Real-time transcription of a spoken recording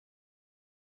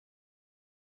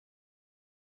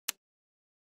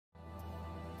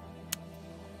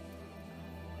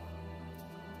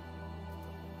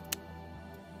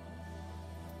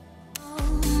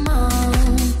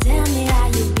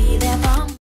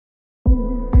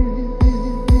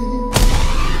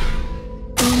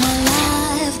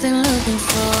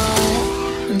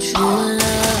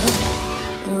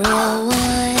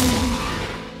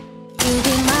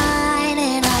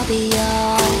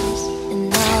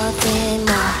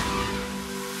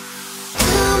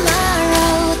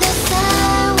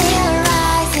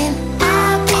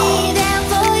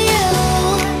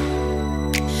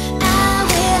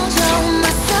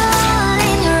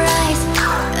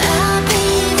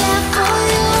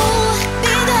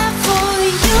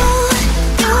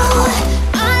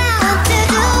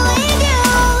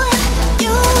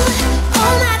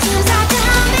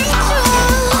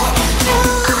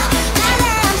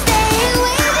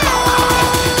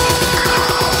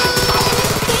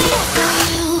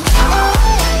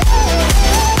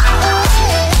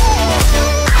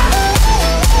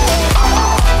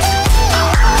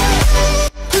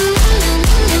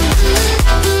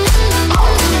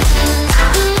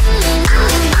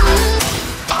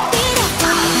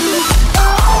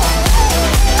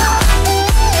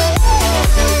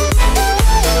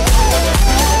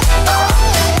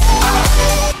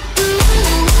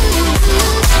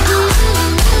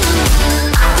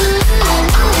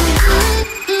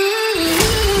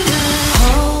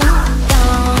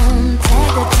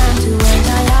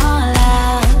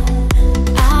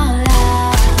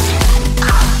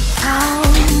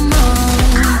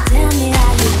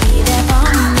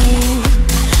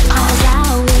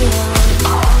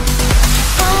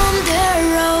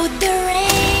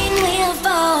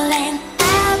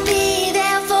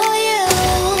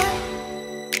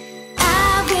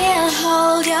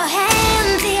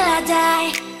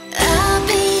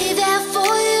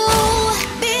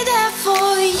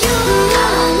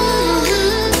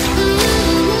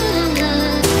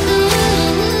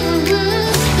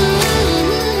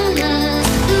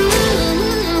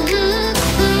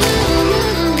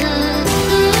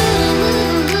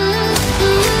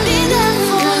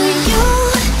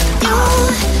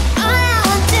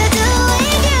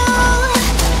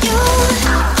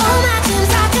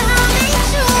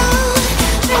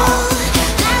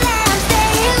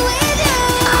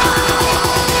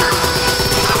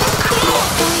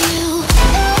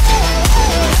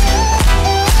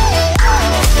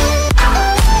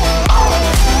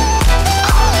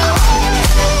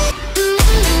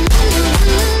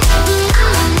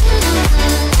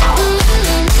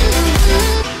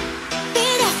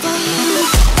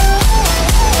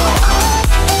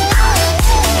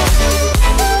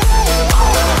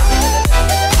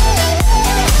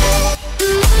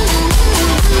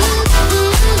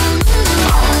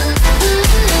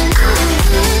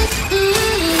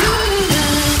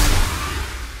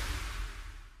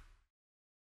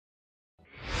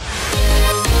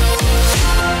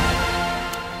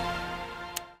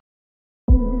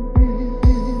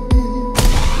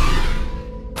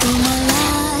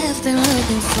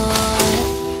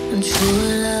for true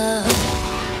love,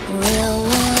 real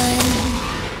one.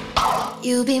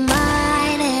 You be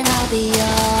mine and I'll be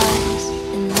yours,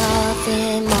 and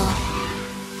nothing more.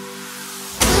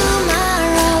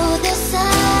 Tomorrow the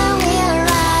sun will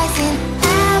rise and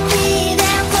I'll be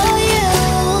there for you.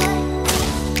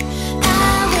 I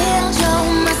will show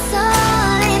my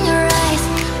soul in your eyes.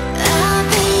 I'll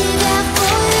be there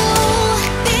for you,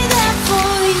 be there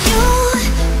for you.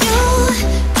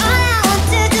 All I want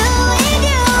to do with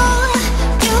you.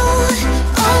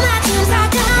 All my dreams are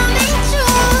coming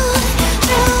true.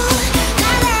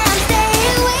 Now that I'm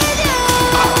staying with you.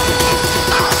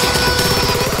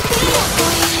 Be there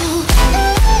for you.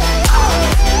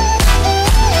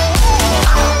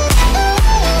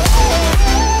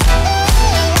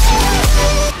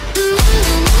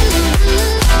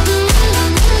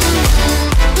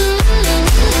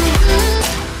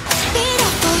 Be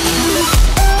there for you.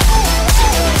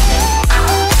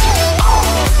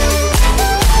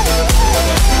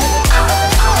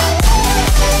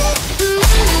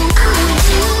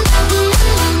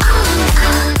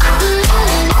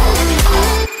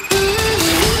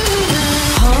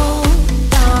 Hold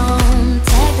on,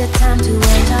 take the time to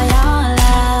enjoy our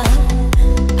love,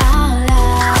 our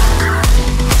love.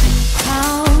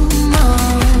 Come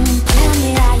on, tell me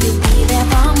that you'll be there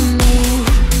for me,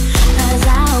 'cause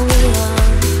I will.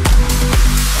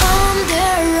 On the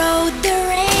road, the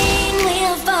rain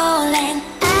will fall and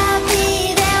I'll be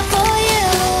there for you.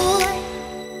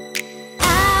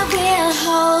 I will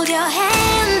hold your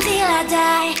hand till I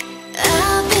die.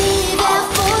 I'll be there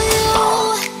for you,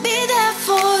 be there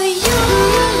for you.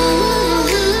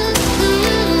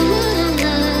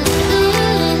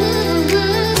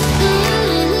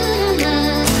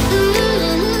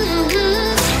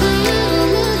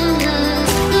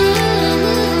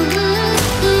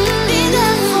 Be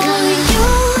there for you.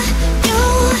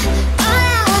 All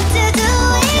I want to do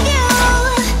with you.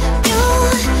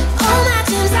 All my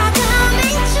dreams are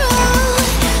coming true.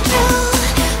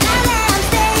 Now that I'm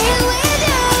staying with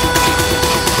you.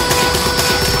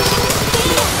 Be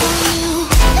there for you.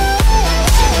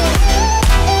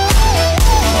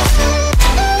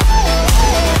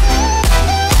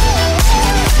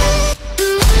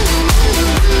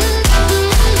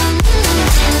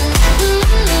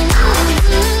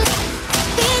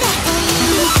 Be there for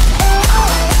you.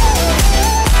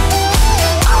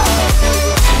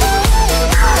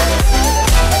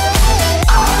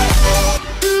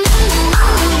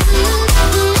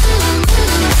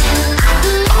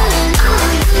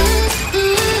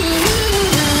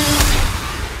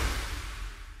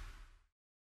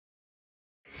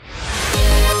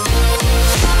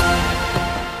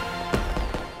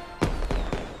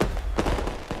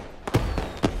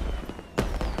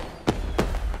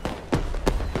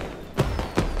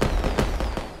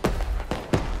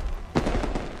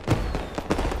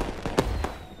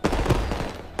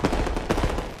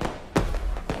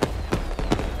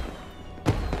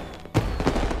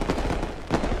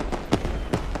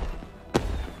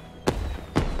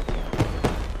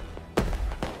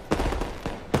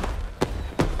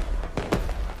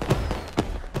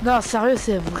 Non, sérieux,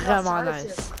 c'est vraiment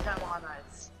nice.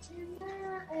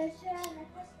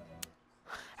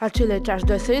 Ah, tu les caches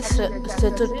de c'est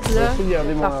tout là.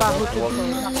 Ça part au tout.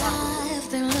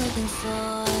 I've been looking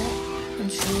for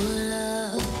true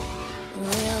love,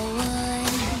 real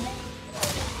one.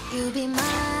 You be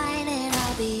mine and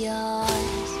I'll be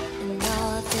yours, and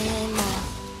nothing more.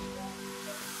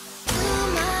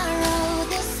 Tomorrow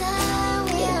the sun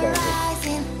will rise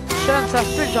and Sean, ça se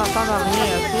peut que j'entende rien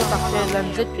un peu parce que la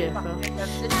musique puis elle fait.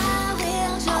 I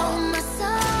will show my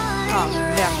soul Ah, in your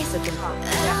merde, eyes. c'était ça.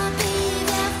 I'll be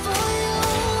there for you,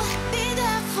 be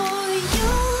there for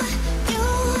you.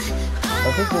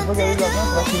 En fait, faut pas garder de l'argent,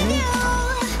 ça va finir.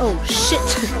 Oh shit!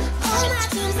 All my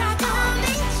dreams are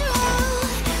coming true.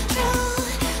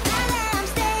 Now that I'm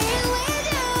staying with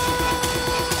you.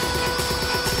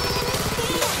 Be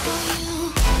there for you.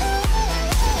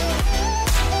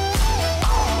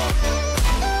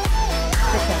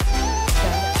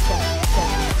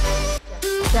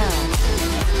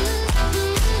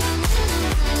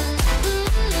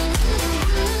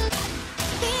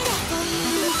 Be there for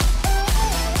you.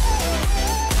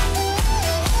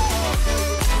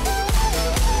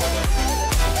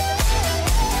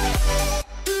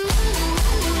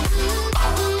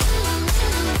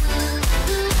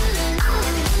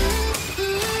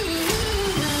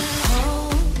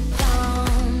 Hold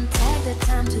on, take the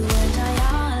time to enjoy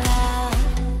our love,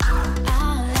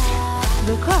 our love.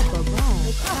 Le corps pas bon.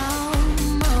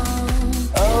 Come on,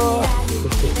 Oh,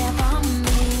 be there for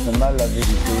me. c'est mal la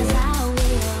vérité. I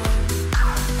will.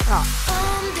 Ah.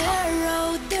 On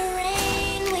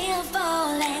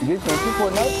Gabe, c'est un coup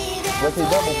Fortnite. Va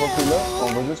t'aider à mon profil là. On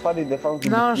va juste faire des défenses de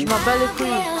Non, bouclier. je m'en bats les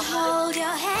couilles.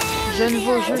 J'ai un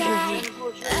nouveau jeu, je joue.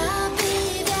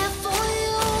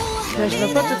 Mais je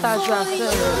veux pas tout à jouer à ça.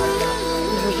 Là.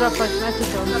 Je veux jouer à Fortnite et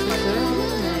sur le jeu, mais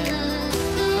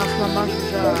en ce moment, je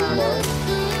joue à...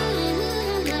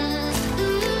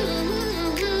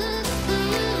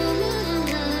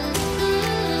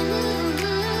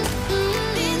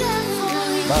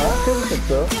 Ah, que vous faites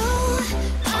ça?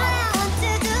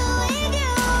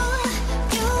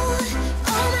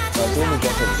 Ok, mais j'ai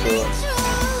fait ça.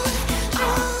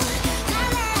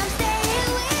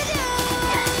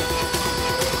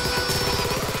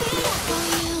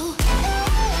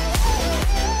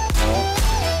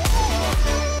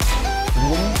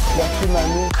 J'ai acheté ma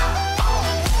nuque.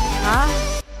 Hein?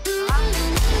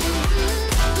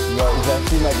 J'ai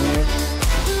acheté ma nuque.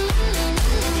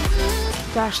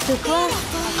 T'as acheté quoi?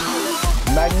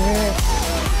 Magnus!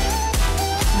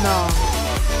 Non.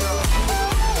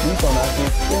 Oui, ton ancien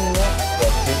skin, là, j'ai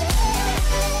acheté.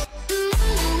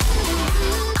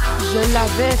 Je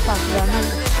l'avais, par jamais.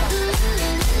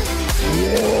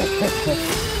 Yeah!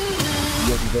 Il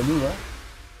a rigolé, hein?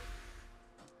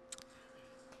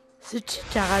 C'est-tu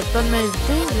qui arrête pas de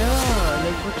m'inviter, là, le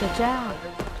gros caca?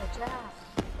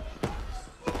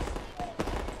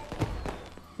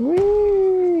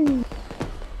 Oui!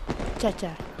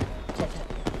 Caca. Caca.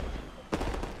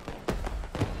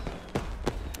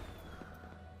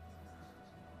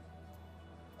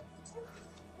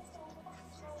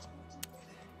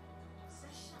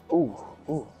 Oh!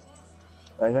 Oh!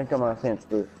 Je viens de commencer un petit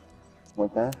peu. Moi,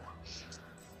 temps.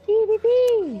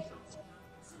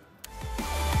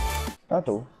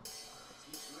 Tantôt.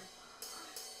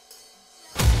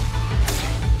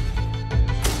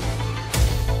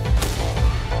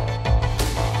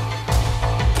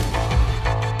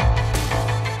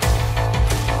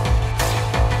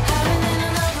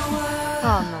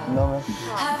 Oh non. Non, merci.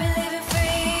 I've been living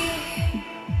free.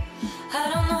 I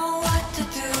don't know what to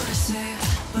do or say,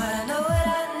 but I know what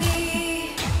I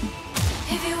need.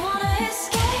 If you wanna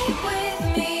escape with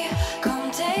me,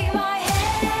 come take my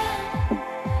hand.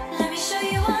 Let me show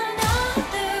you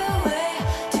another way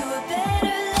to a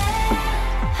better land.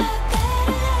 A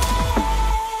better land.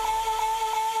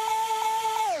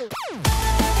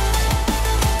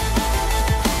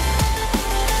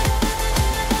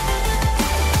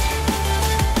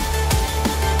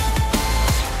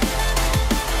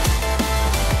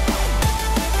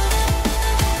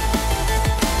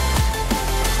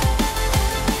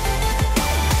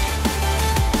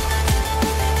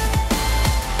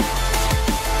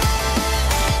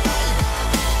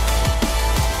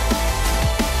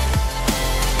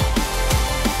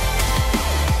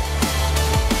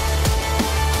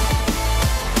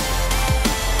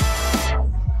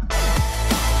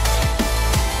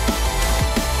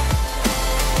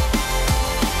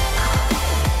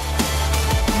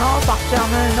 Non, partir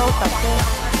en un autre après.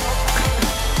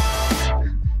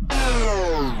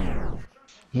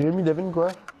 Jérémy, devine quoi?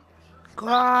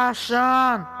 Quoi,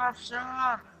 Sean?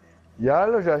 Hier,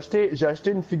 là, j'ai acheté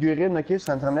une figurine, ok,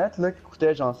 sur Internet, là, qui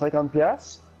coûtait genre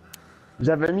 50$.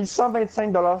 J'avais mis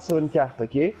 125$ sur une carte,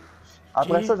 ok?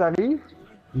 Après Ok. ça, j'arrive,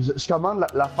 je commande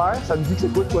l'affaire, ça me dit que ça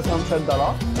coûte 67$.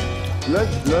 Là,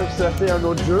 je fais un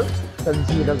autre jeu, ça me dit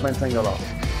qu'il me reste 25$.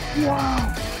 Wow!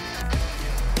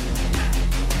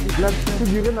 La petite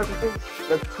figurine a coûté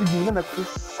 100$.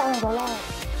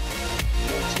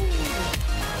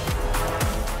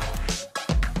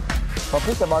 En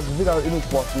plus, ça va arriver dans 1 ou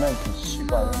 3 semaines, c'est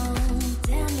super bien.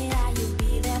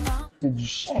 C'est du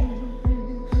chien.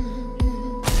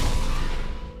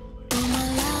 All my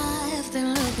life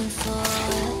been looking for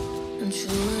a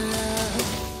true love,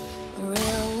 a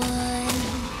real one.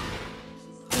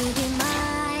 You'll be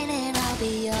mine and I'll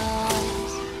be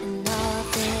yours, and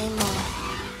nothing more.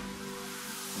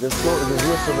 Je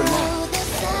joue sur le monde. Oh, the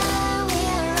sun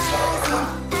will rise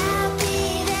and I'll be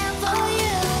there for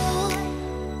you.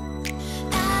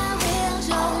 I will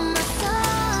show my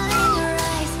soul in your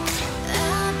eyes.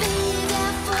 I'll be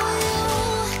there for you,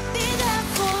 be there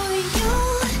for you.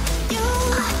 You,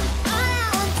 all I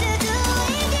want to do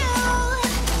is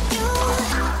you.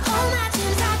 All my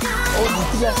dreams are gone. Oh,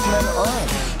 depuis la semaine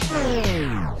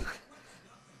 1!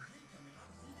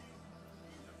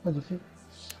 Pas de filles.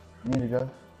 Oui, les gars.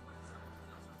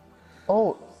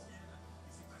 Oh!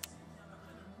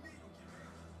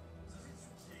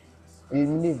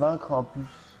 Éliminer vaincre en plus.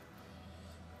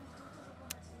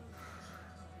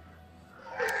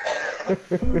 I've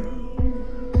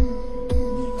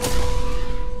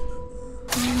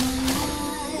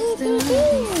been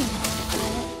looking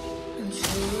for a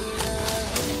true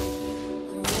love,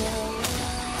 a real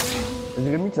one.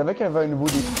 tu savais qu'il y avait un nouveau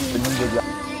défi de mine de glace?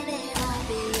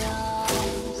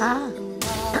 Ah!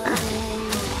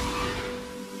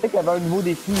 Tu sais qu'il y avait un nouveau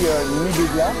défi nuit de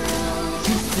glace?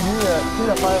 Si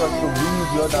l'affaire va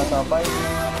survivre là, dans la tempête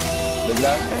de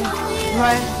glace.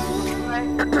 Ouais.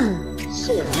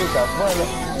 Sérieux, ça va là.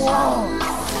 Wow!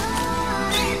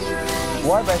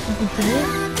 Ouais, ben si tu finis,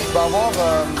 tu vas avoir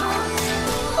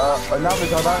un arbre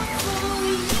légendaire.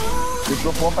 Et tu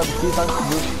vas pouvoir fabriquer tant que tu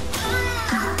veux.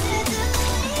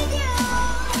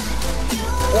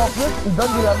 Et en plus, ils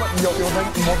donnent des lamas. Ils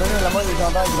m'ont donné un lama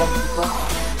légendaire gratuitement.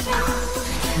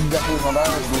 Une version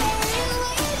légendaire,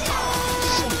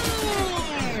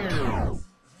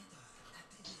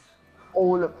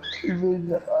 oh le privé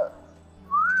de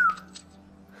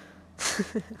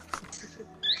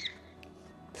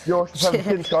yo, je peux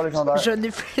fabriquer une score légendaire. Je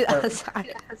n'ai plus la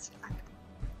salle.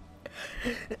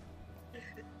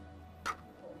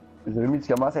 Jérémy,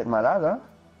 tu commences à être malade, hein?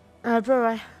 Un peu,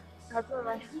 ouais.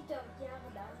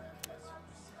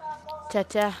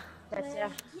 Tcha.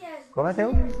 Comment t'es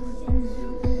où?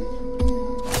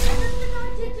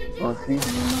 Aussi.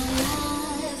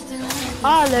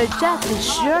 Ah, le chat est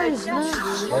chieuse, là.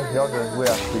 Ouais, j'ai hâte de jouer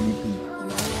à Philippe.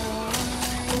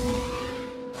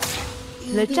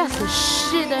 Le chat, c'est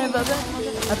chier d'un baba.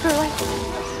 Un peu, ouais.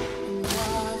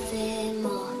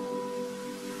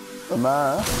 Comment,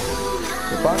 hein?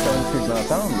 Je pense que t'as une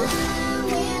d'entendre, là.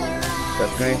 Ta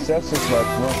princesse, ça, tu vas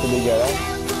c'est dégueulasse.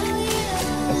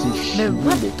 Ah, c'est chiant. Mais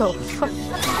what the fuck?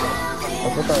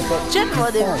 Check-moi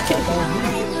des filles.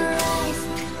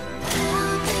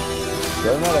 J'ai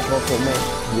vraiment la consommer.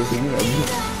 J'ai fini, elle dit,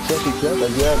 ça c'est clair,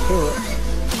 elle dit, après, ouais.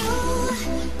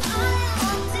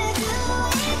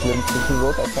 Je vais me faire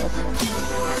toujours ta chance.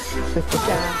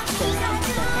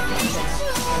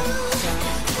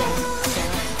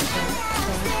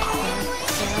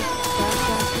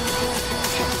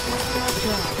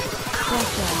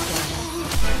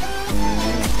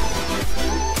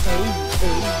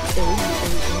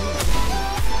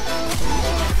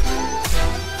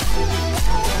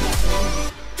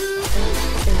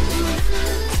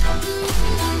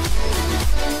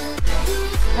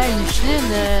 Hey,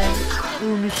 Micheline, ou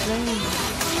Micheline.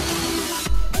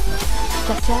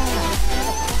 Caca.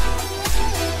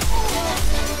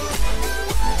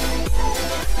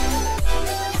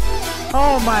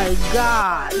 Oh my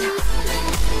god.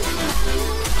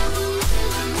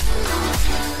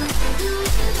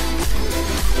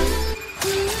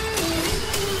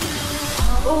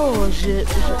 Oh,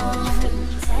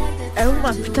 elle est où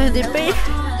ma putain d'épée?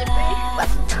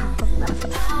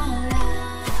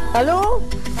 Allô?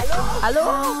 Allô?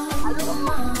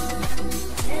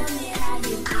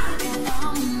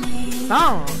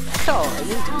 Non,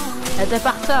 elle était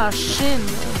partie en Chine.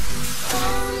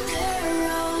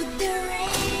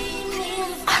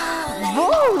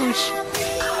 Bouge!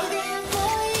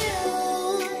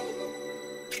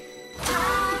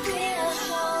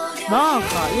 Bon,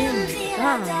 Colin.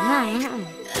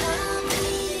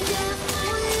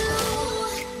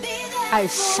 Hey,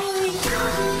 ça.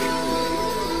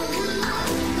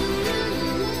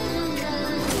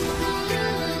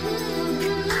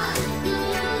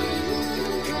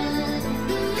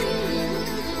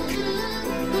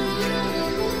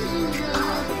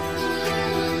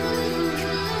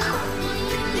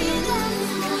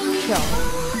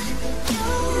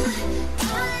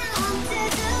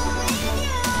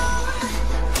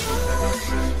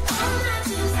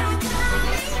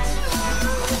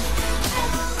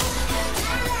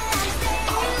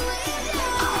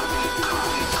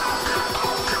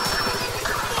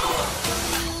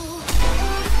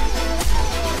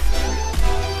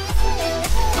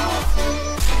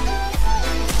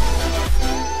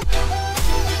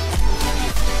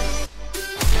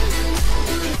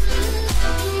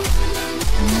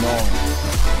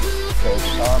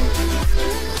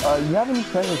 You have any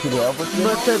friends that could help with this?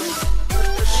 But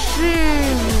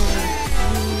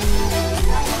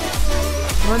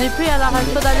mon épée, elle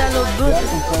arrête pas d'aller à l'autre bout. You have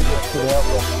some friends that could help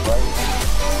us, right?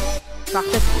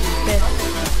 Parfait, fait.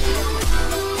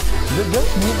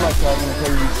 Just mute my card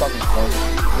until you fucking phone.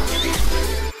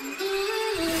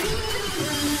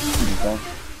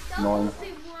 Annoying.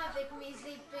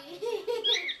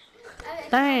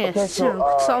 Putain, c'est un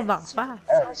coup de sort d'en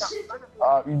face.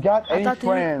 You got any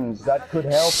friends that could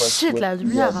help us? Shit, with la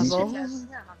lumière à these- bord.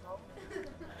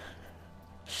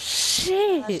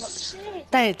 Shit!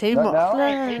 Putain, t'es Right mort now? là.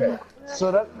 Okay.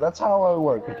 So that's how I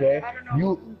work, okay?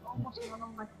 You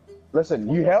listen,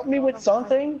 you help me with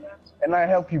something and I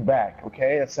help you back,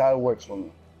 okay? That's how it works for me.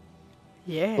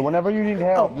 Yeah. So whenever you need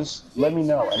help, just let me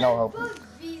know and I'll help you.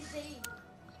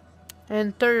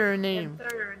 Enter your name.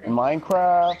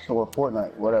 Minecraft or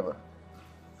Fortnite, whatever.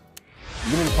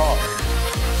 Give me the call.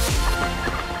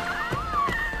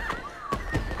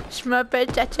 Je m'appelle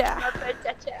Chacha.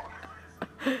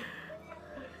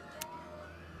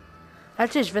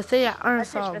 Ok, je vais essayer à un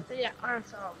sort.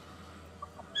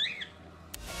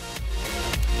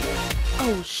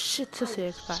 Oh shit, ça c'est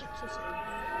expert.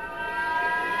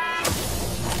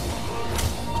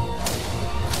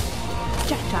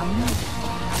 Chacha.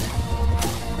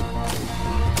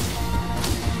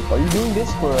 Are you doing this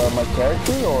for my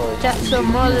character or? Chacha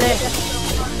mole.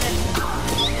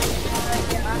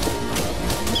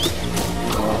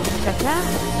 Chacha?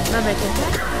 Non mais Chacha?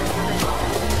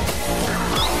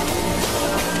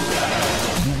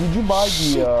 Did you buy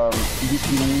the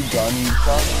new gun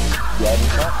shop? The item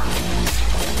shop?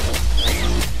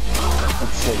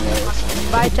 Let's see, man.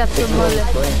 Bye Chacha mole.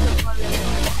 Crazy.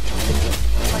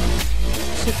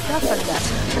 C'est ça for that.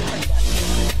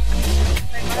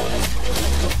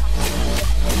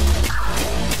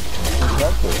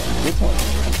 Exactly. This one.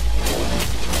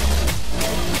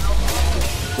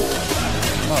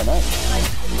 Oh, nice.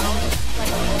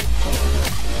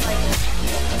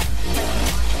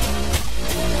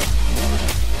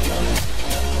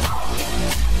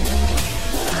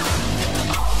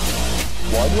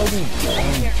 Why do I do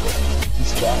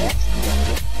these guys?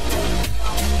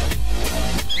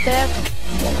 Step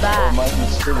Or back. my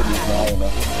sensitivity is not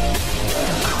enough.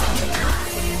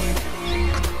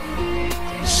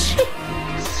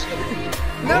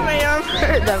 Non mais il y a un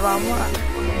feu devant moi.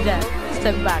 Yeah,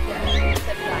 step back.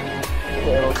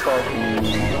 Okay, it'll start the...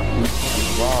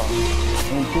 Wow.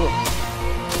 Really cool.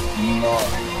 No.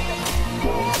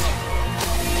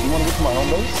 You wanna get to my home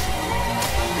base?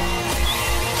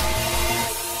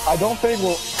 I don't think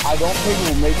we'll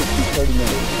make it to 30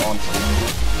 minutes, honestly.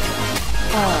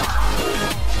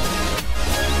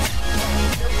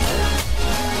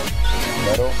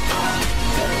 Metal.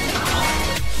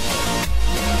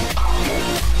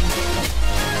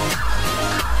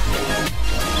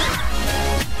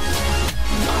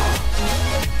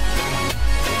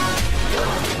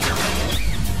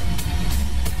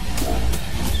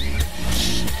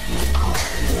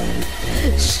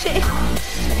 Shit.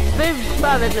 Même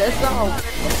pas avec le sang.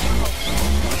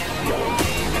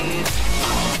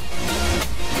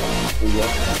 There you go.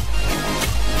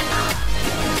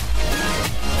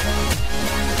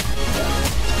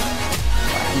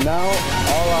 Now,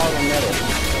 all out of metal.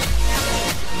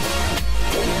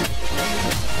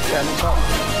 Yeah, no problem.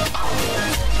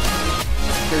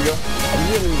 Here you go. I'm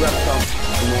just gonna grab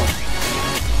some more.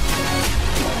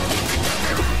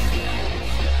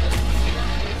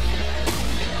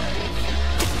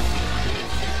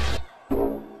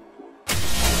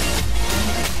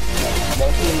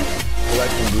 Mostly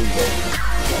collecting blue gold.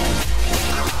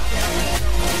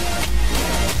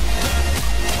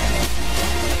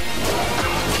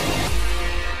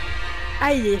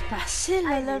 Ah, il est facile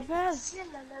le level.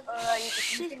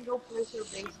 You can go place your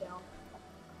base down.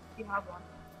 You have one.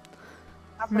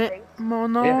 Have a Mais base. mon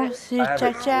nom Yeah, c'est I have it.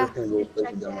 Chacha. We're gonna go place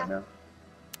it down right now.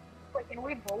 Wait, can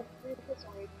we both do this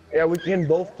or we Yeah, we can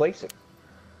both place it.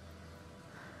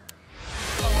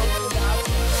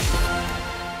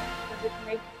 does it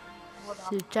make more damage?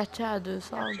 C'est Chacha à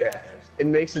 200. Yeah. It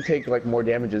makes it take like more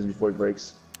damages before it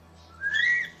breaks.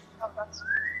 Oh, that's.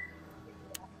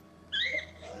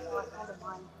 Oh, I found a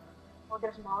mine. Oh,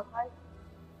 there's malachite?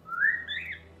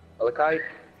 Malachite?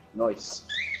 Nice.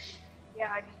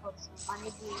 Yeah, I just got some. I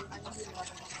need another one.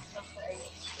 That's the 8.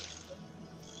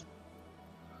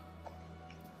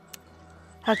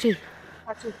 Hachi.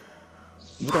 That's it.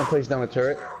 You gonna place down a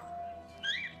turret?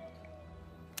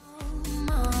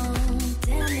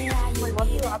 Wait,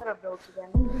 what's your other ability then?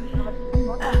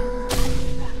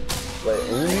 Wait, what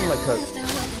do you mean like turret?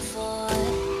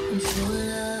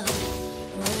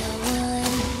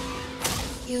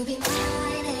 You'll be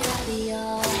mine and I'll be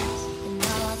yours, and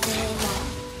nothing more.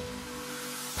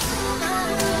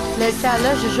 Le cas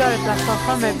là, je joue avec la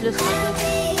chanson mais plus rapide.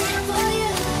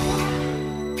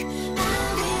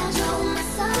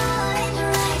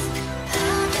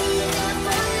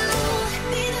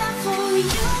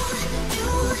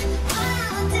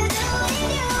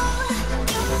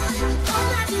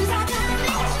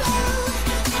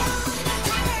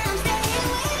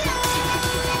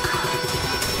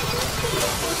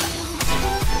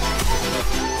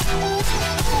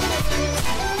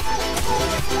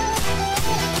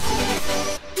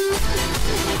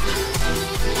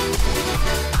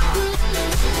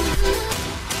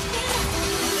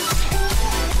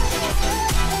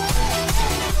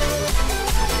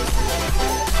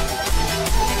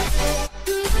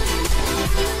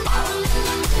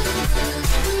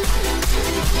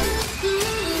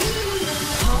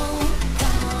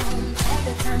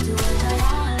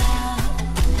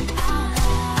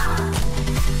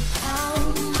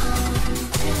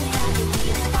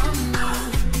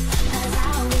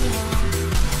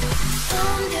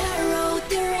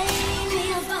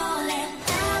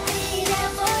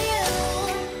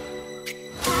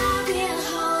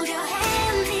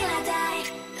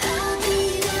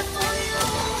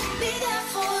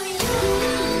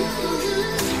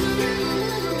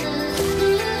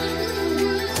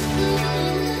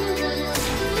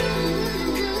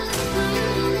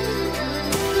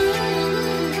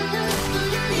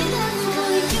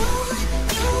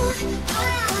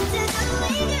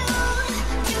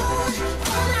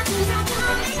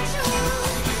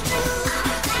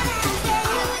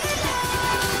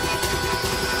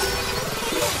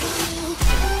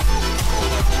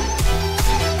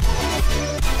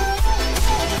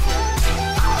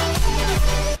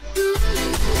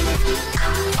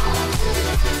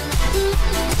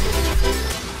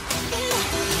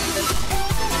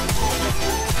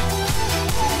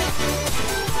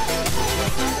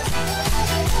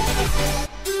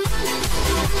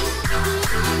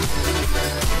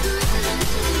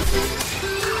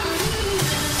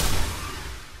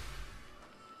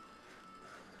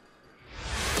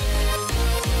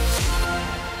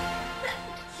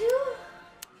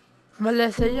 Je vais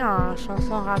l'essayer en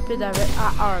chanson rapide avec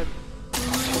hard.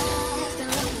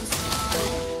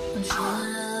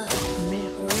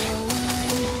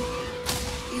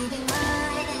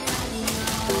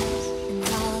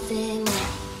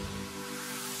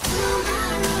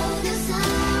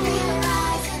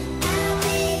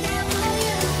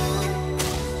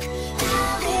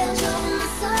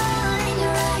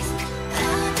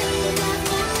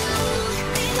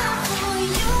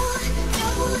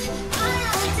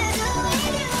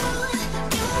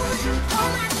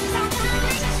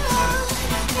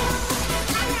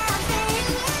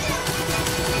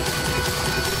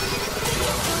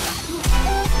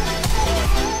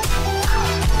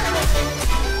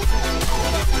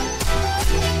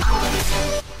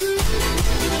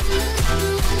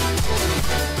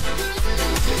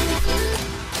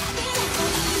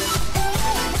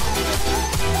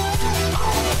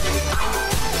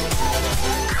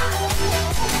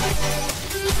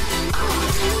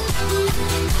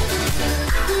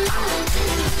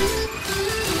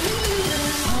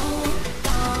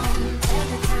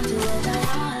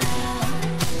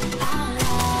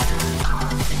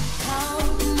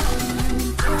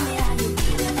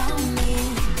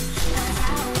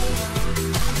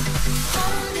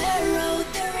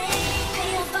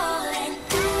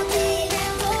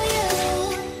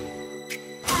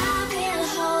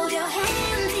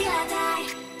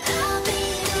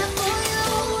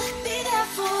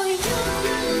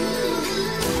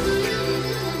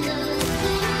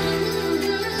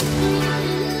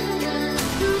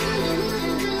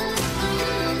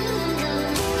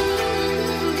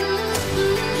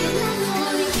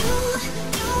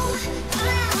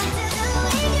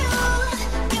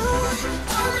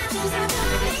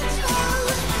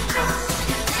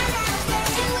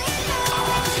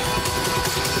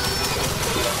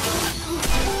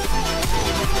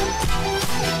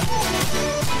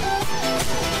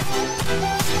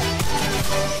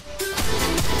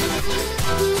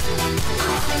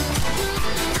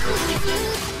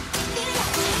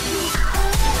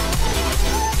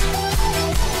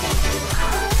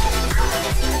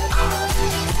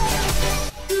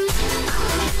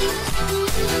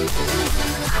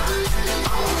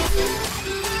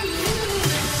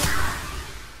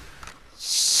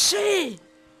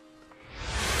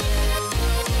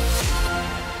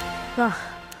 Bon,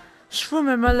 je fous,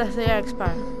 mais moi l'essayer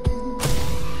expert.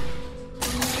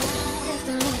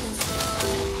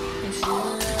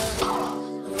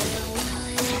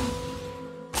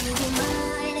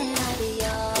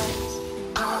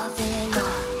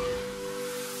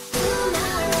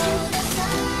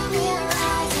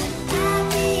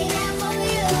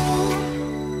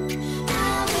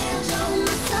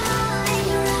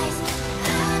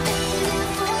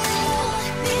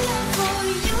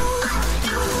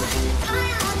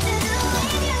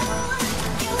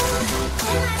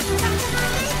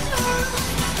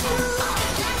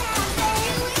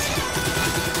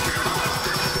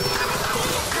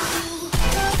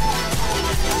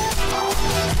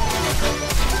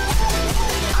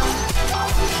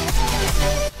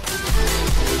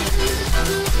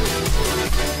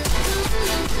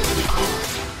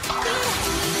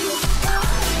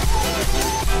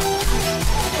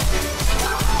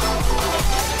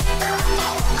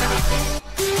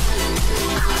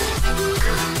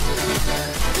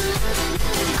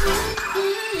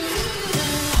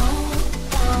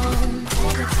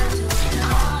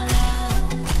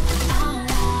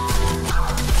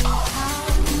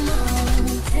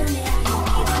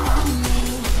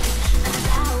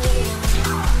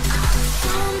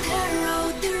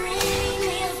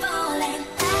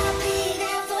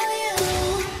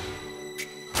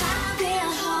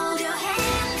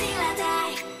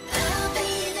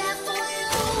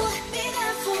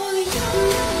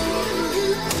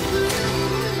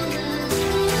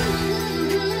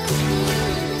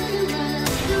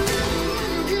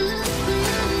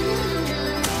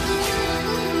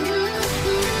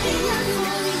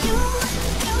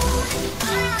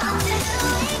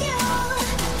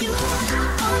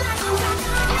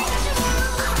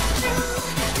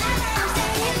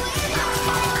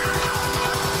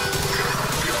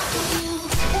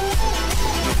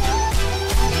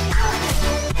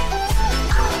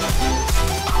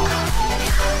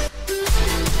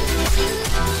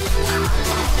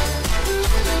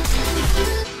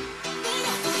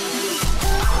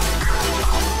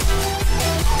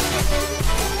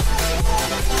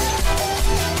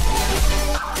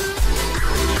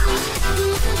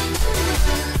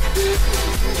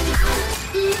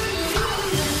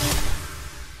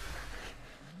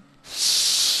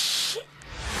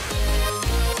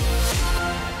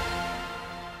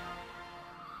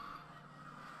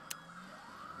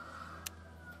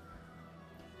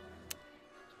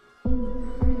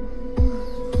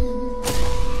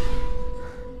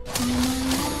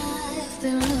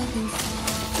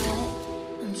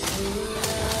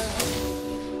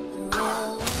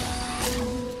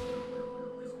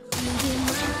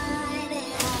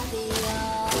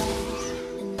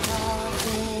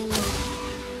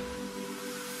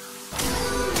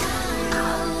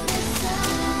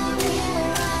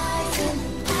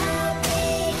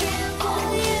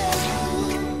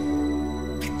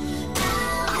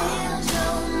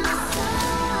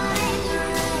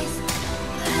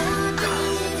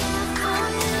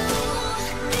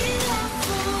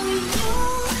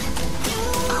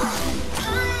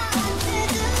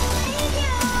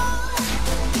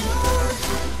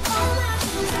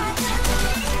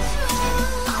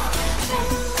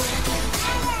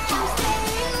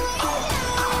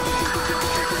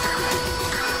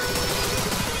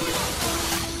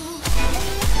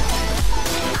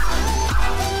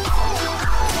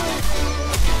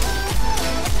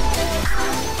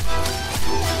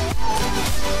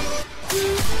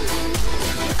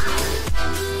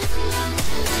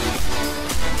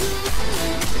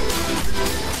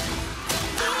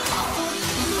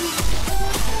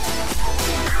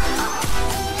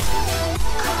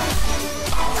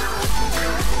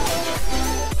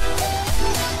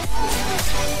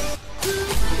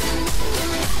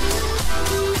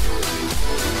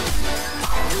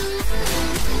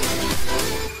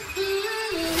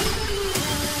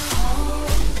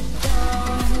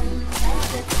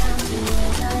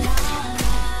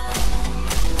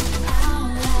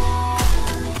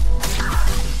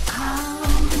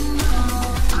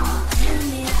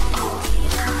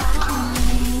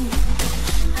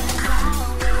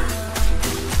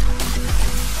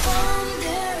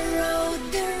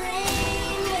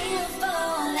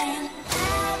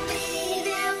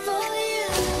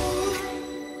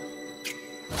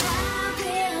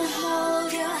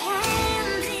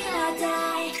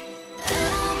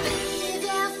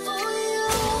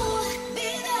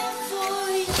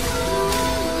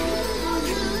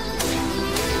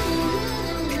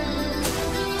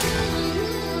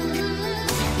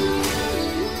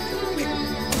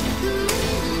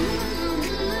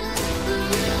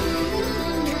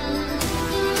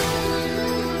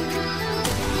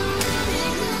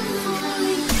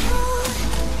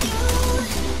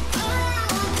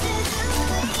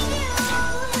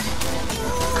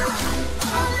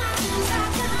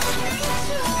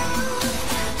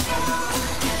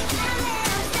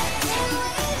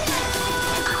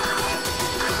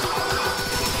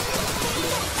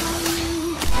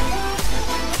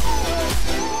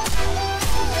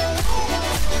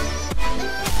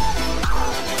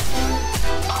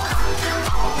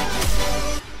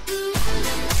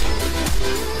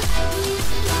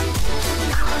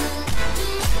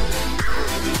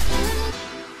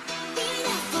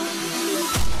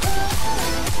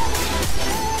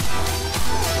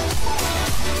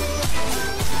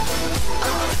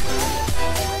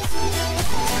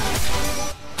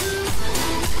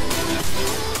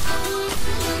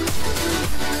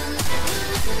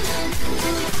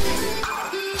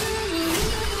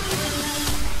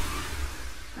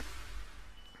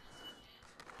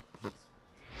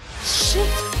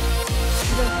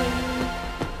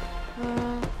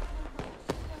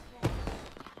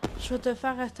 Je vais te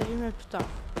faire rester mais plus tard.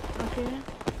 Ok?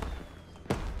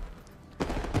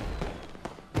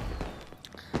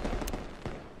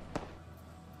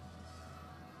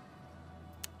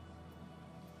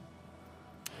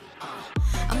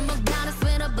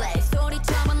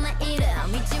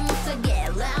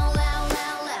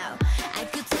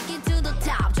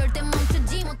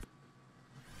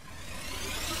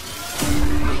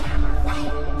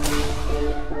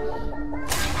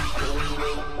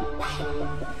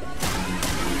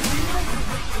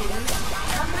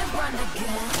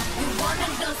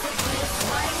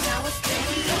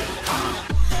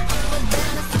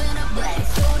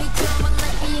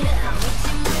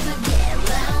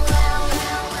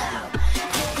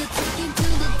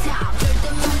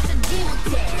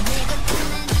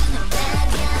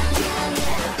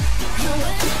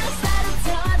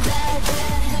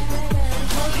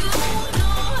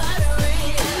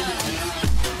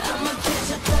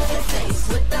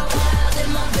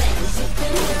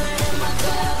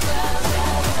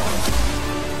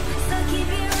 So keep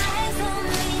your eyes on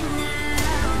me now.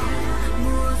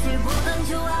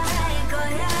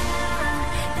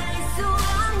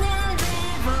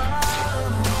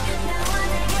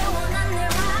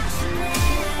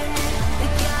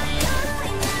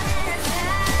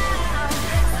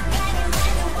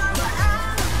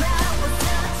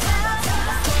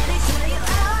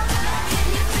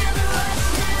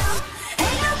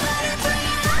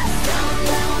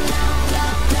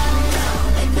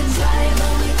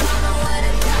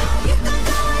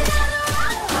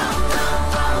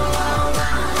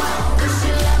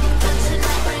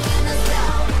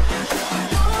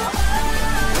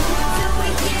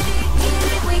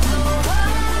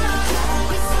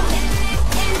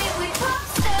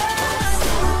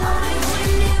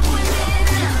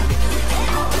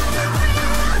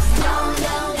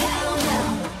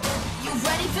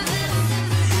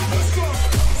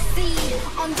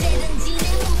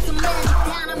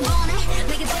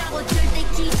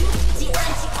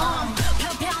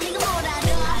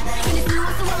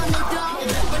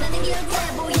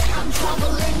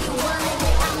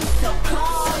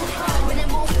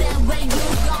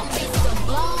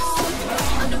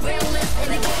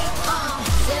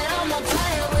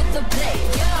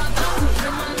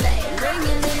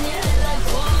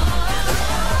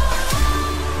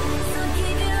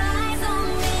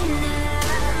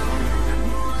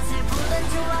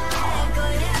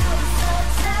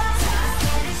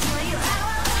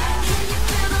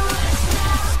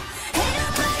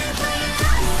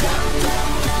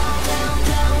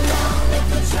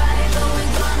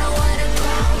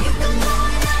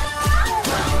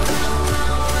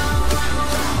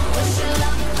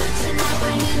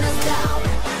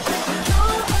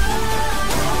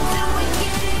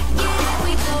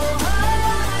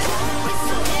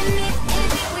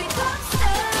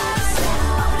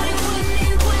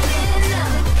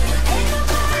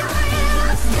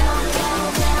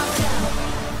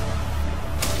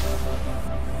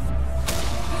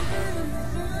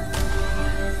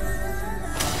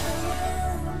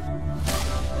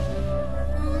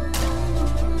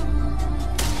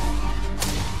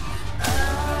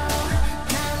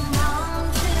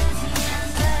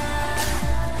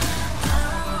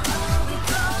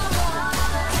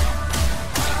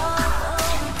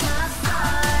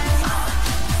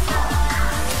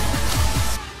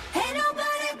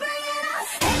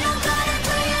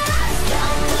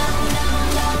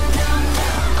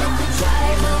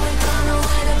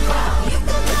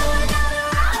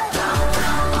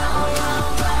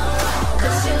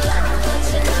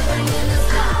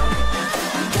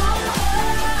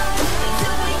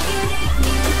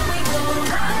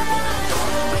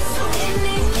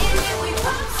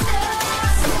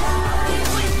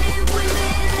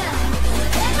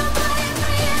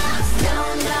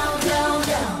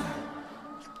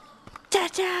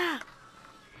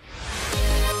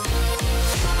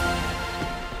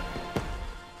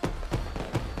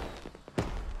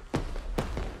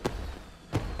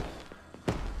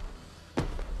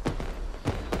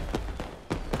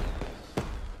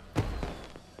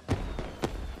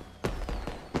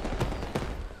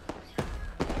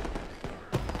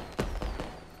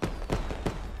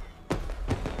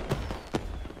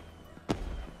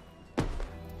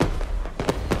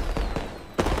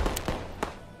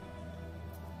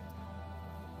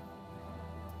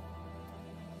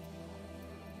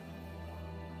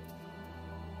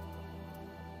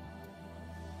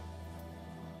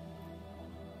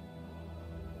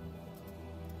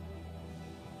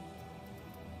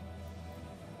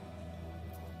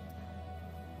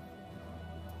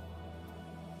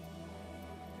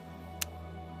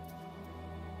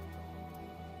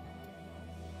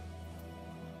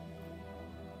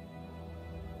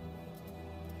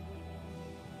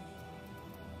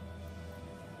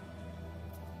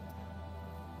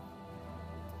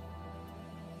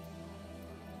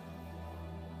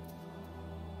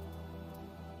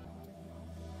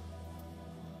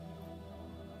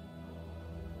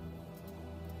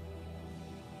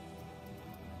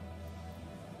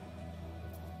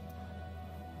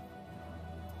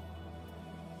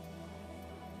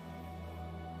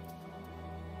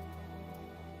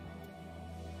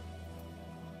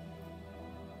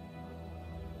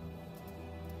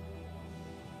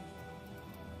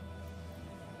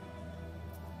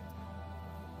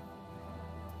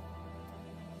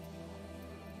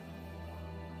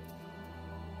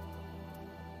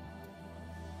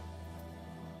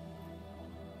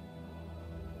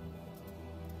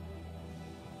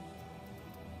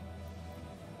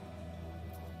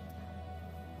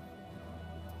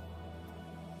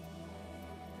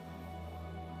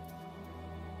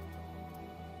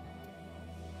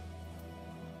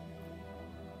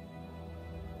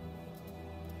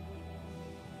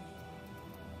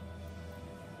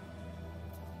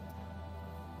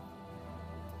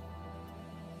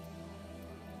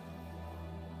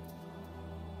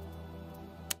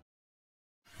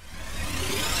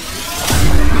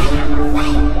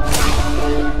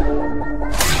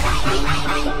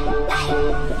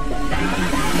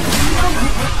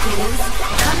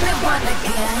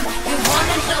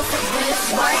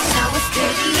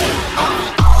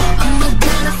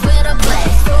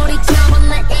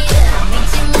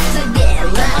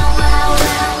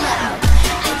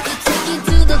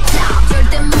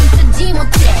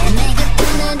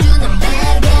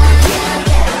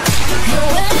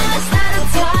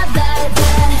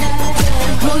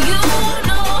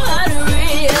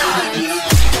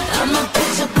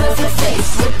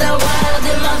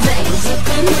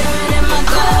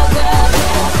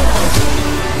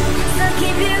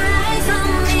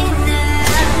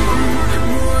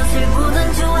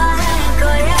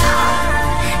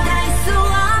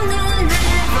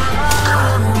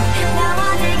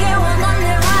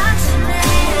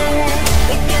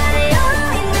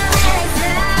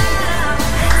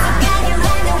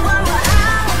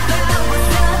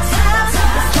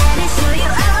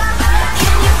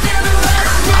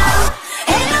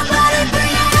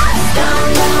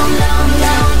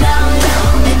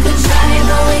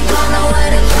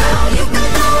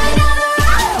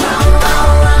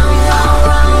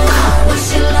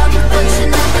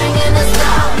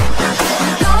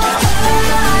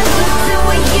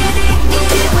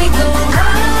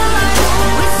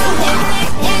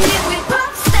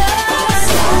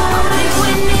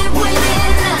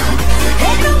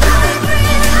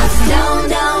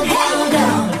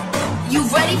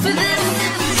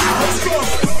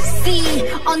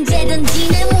 언제든지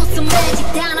내 모습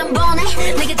매직 단 한 번에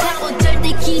내게 다워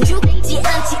절대 기죽지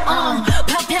않지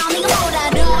파편 네가 뭘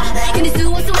알아 견딜 수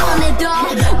없어 원해도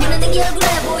원해 내 얼굴에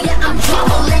보여 I'm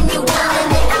trouble and you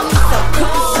want it I'm so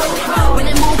cold when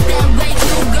I move that way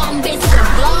you gon' be so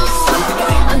blown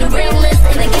I'm the realest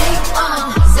in the game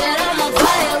said I'm on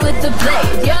fire with the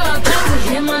blade you're about to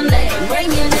hit my leg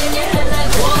ringing in your head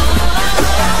like whoa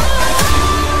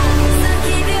So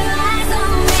keep your eyes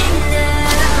on me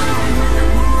now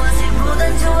무엇을 보던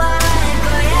좋아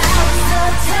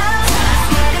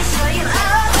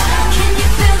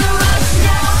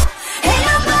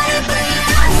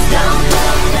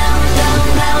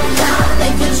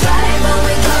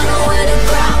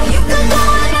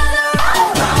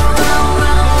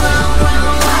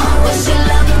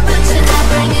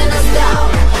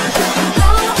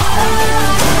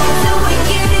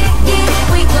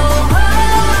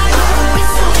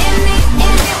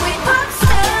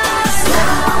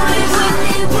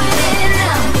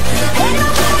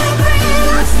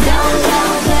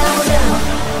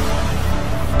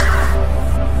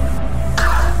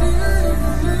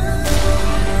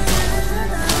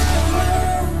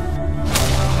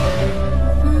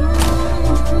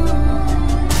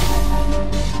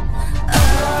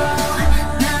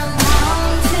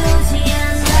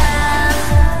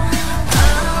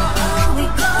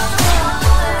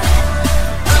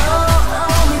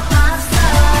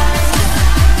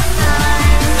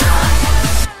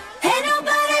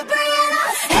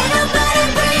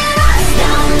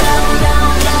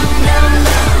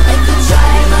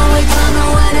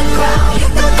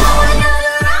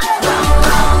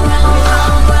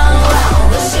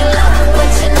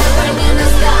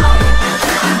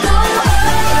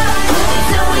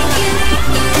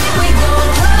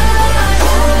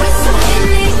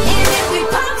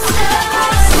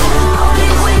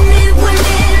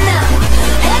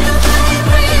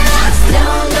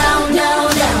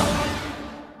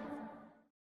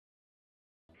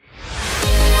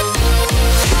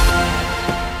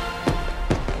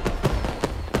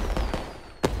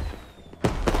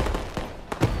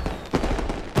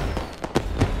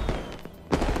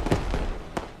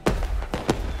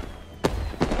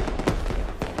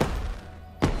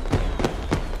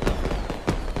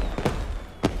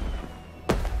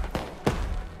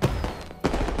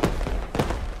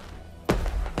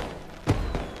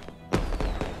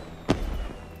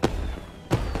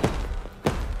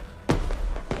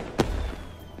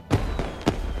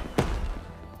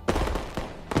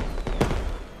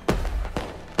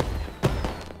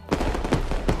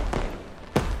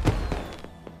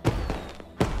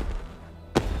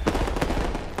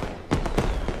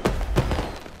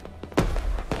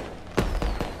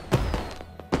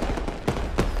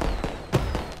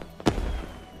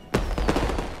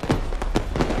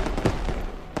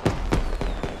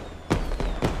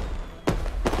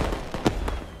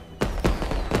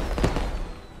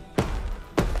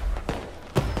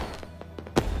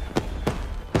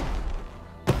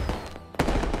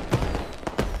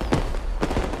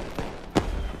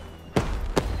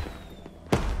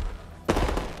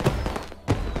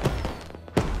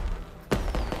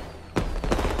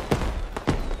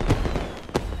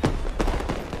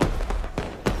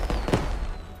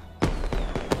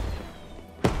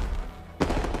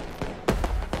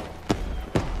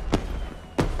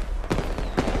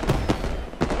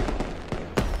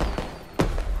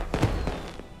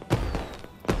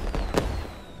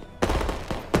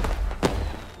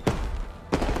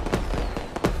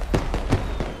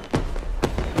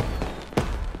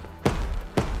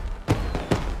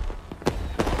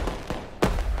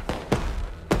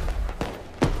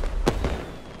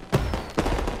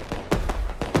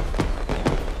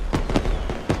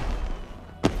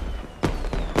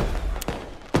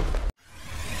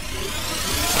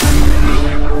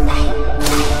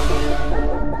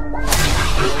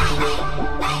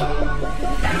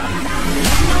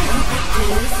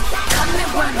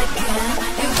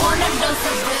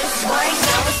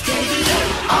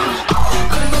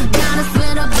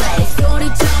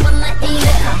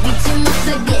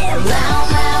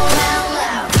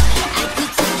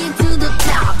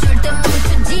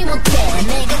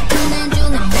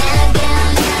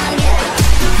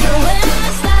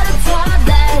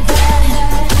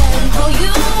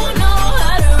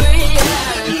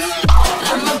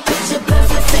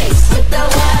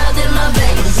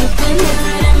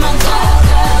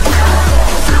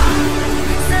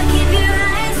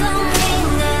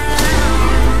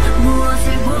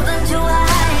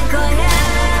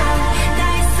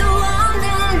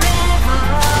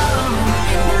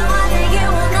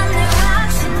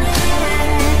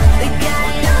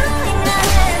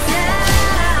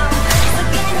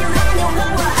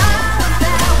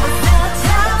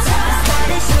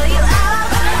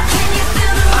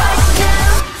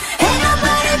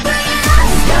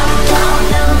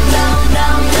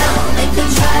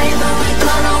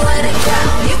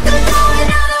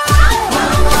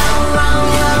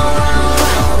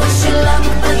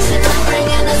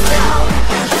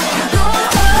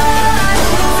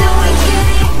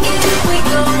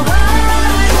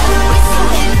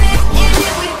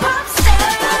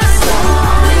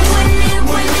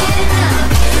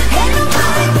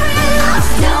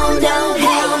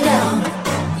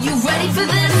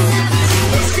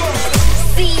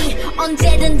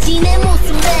왠지 내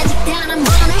모습 매직 단 한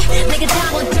번에 내가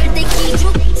답은 절대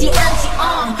기죽지 않지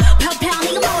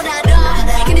편편히 뭘 알아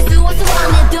근데 수워서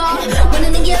원해도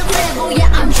원하는 게 얼굴에 보여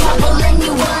I'm trouble and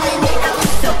you wanting it I'm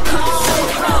so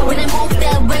cold when I move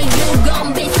that way you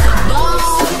gon' be so bold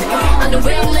I'm the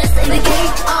realest in the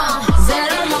game said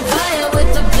I'm on fire with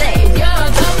the blade you're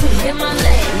about to hit my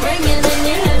leg bring it in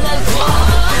your head like whoa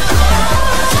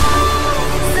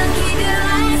so keep your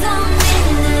eyes on me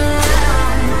now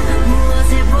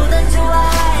무엇보다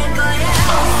좋아할 거야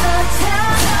so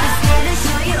tell I'm scared to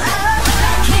show you up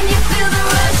can you feel the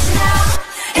rush now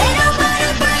ain't nobody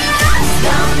bring us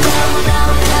down down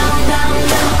down down down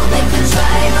down they can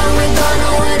try but we're gonna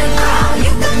win it all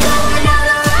you can go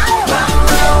another round round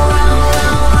round round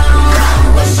round round round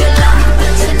wish you luck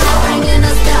but you're not bringing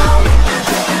us down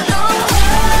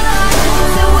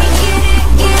so we get it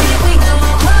we go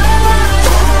hard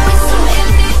we so in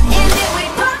it we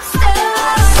pop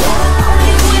stars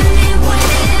we win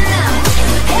it now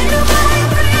ain't nobody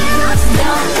bring us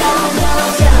down down down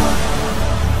down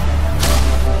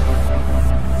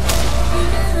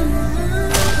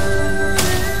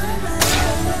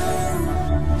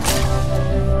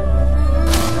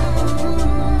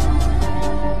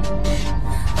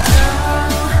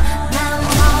난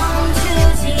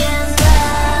멈추지 않아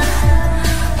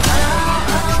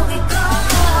we go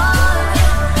hard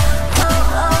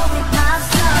we pop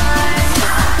stars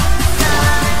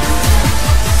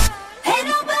ain't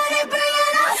nobody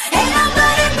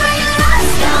bringing us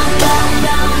down down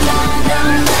down down down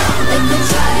down they can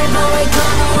try but we're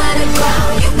gonna win it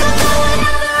ground you can go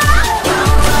another round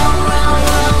round round round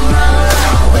round round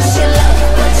wish you luck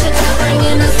but you're not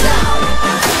bringing us down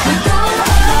we go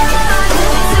hard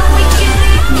till we get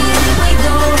it we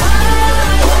go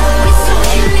hard we so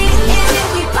in it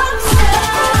we pop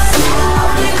stars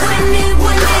we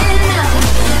win it now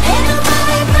ain't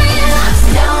nobody bringing us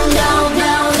down down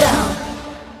down down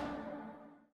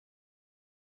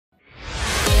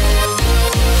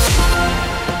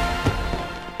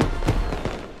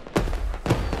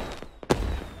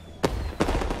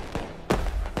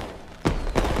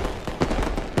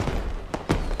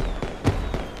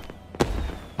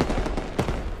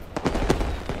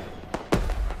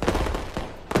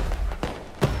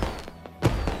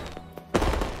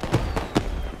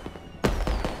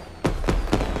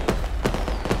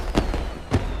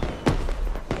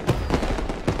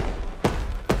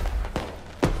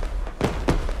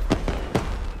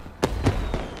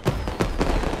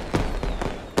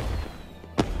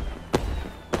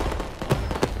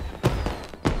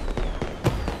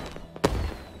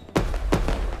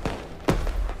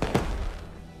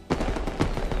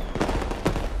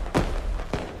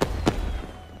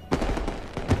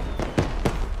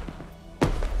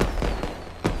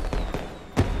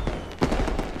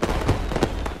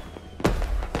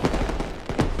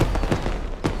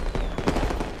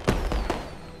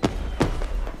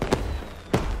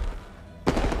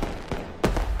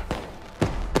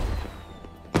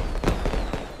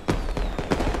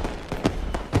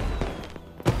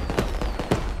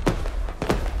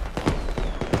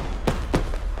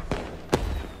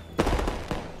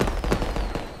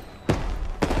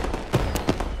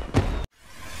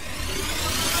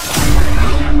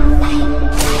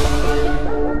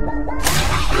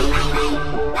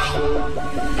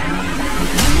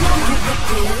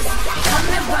come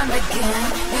and run again.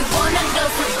 We wanna go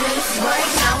for this right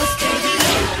now. It's crazy.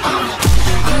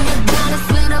 I'm the baddest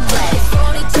with a blaze.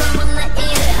 42 when I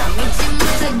eat it. I'm reaching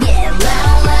much again.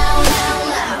 Loud, loud, loud,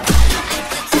 loud. I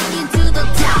can take you to the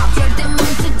top. 절대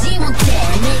멈추지 못해.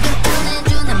 네가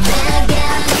꺼내주는 bag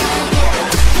and yeah.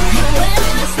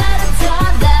 When I start to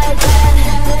talk like that,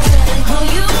 oh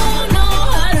you know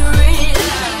how to read.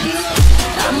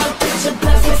 I'm a picture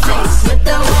perfect face with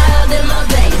the wild in my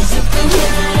veins. You can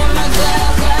hear it in my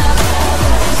glove.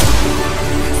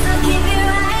 So keep your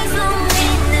eyes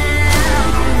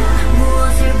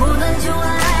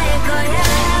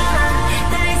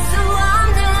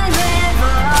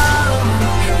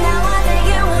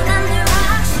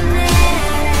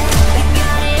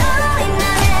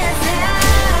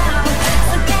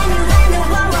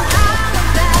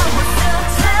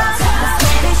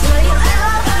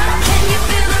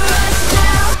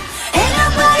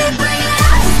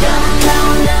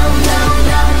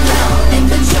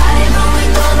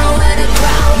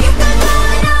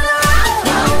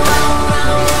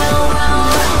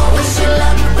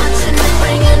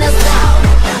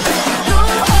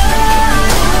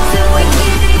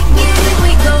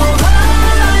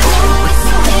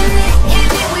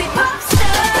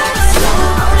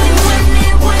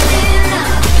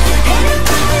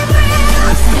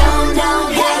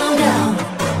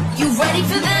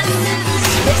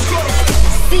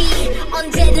See,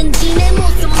 언제든지 내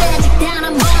모습 매직 단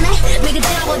한 번에 내가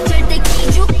잡아 절대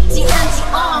기죽지 않지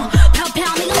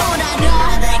평평히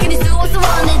몰아라 이길 수 없어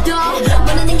원해도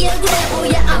원하는 게 그래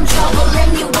보여 I'm trouble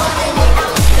and you want it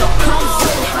I'm so close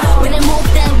when I move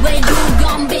that way you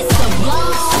gon' be so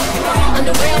low I'm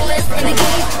the realest in the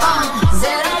game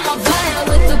said I'm on fire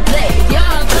with the blade you're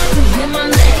about to hear my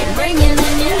name ringing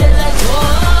in your head like whoa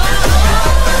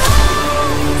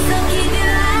so keep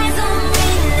your eyes on me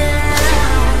now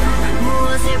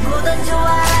무엇을 보든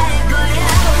좋아할 거야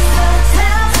so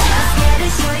tell I'm scared to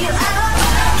show you out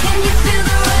can you feel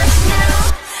the rush now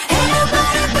ain't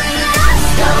nobody bring it up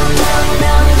down down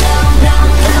down down down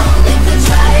down they could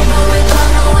try but we don't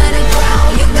know where to go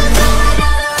you can go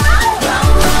another round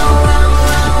round round round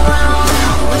round round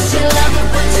round wish you love it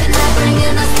but you're not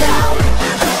bringing us down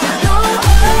go on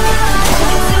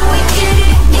till we get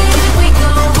it we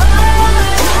go on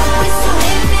we so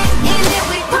in it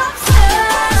we pop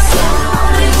stars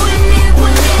only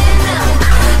win it now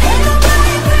ain't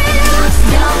nobody bring us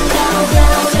down down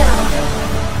down down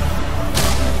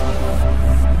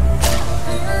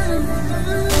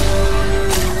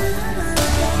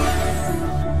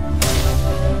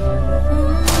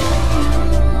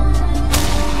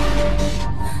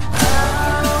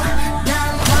난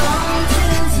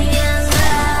멈추지 않아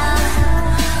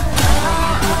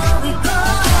we go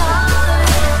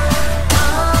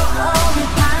we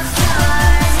pop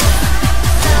stars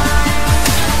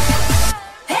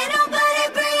ain't nobody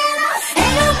bringing us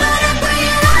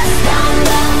down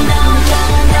down down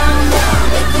down down down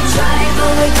they could try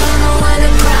but we don't know where to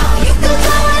ground you can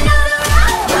go another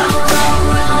round round round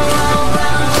round round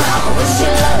round round wish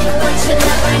you love it but you're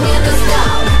not bringing us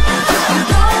down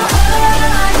go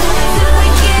on till we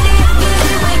get it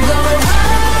we go on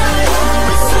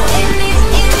we so in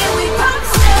it we pop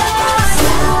stars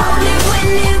only win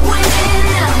it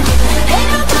now ain't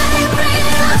nobody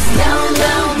bringing us down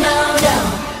down down down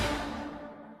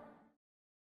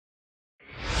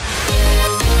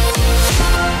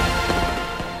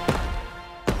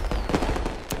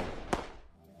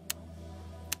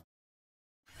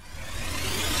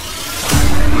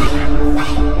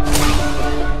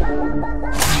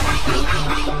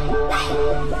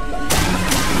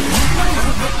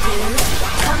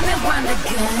Come and run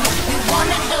again. We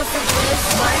wanna do some this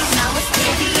right now. It's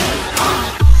TV.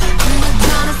 I'm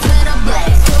gonna set a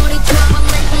blaze. 소리 trouble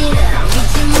let it out.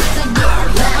 잊지 못하게 loud,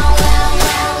 loud,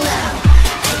 loud, loud.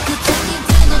 끝까지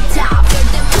to the top.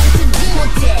 절대 멈추지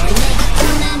못해. 내가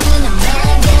끝내주는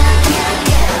man, yeah, yeah,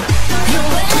 yeah. You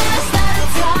will start to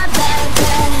talk that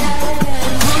way.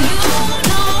 Well, you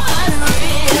know how to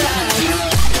read.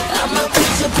 I'ma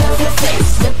put your perfect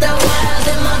face. Get that wild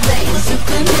in my veins. You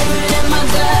can hear it in my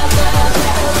gut.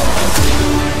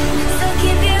 So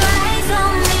keep your eyes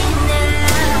on me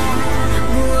now.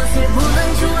 무엇을 보든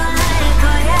좋아할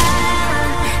거야.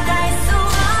 닿을 수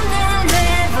없는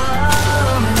river.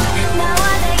 나와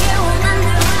되게 원하는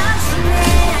rush네.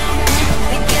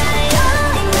 We got it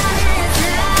all in our hands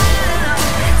now.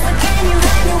 So can you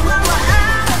handle what we're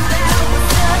all about? We're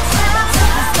so tough.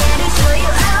 I'm scared to show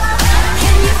you out.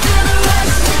 Can you feel the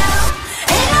rush now?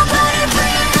 Ain't nobody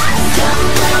bringing us down,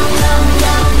 down, down,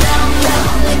 down, down, down.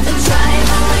 They could try,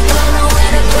 but we don't know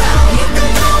where to ground. You can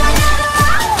go another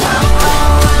round, round,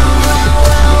 round, round, round,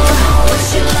 round, round. Wish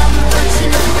you love it, but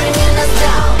you're not bringing us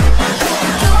down.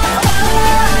 Go on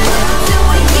till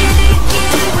we get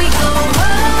it, we go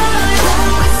on.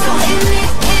 We're so in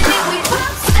it, we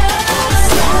pop stars.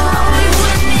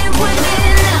 We win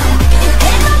it now.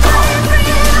 Ain't nobody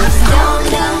bringing us down,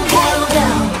 down, down,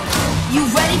 down. You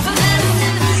ready for this?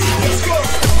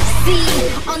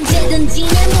 See, 언제든지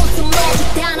내 모습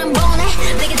매직 단한 번에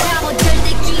내가 잡아 절대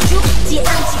기죽지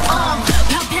않지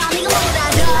평평히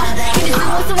몰아라 이길 수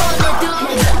없어 원해도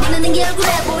원하는 게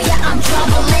얼굴에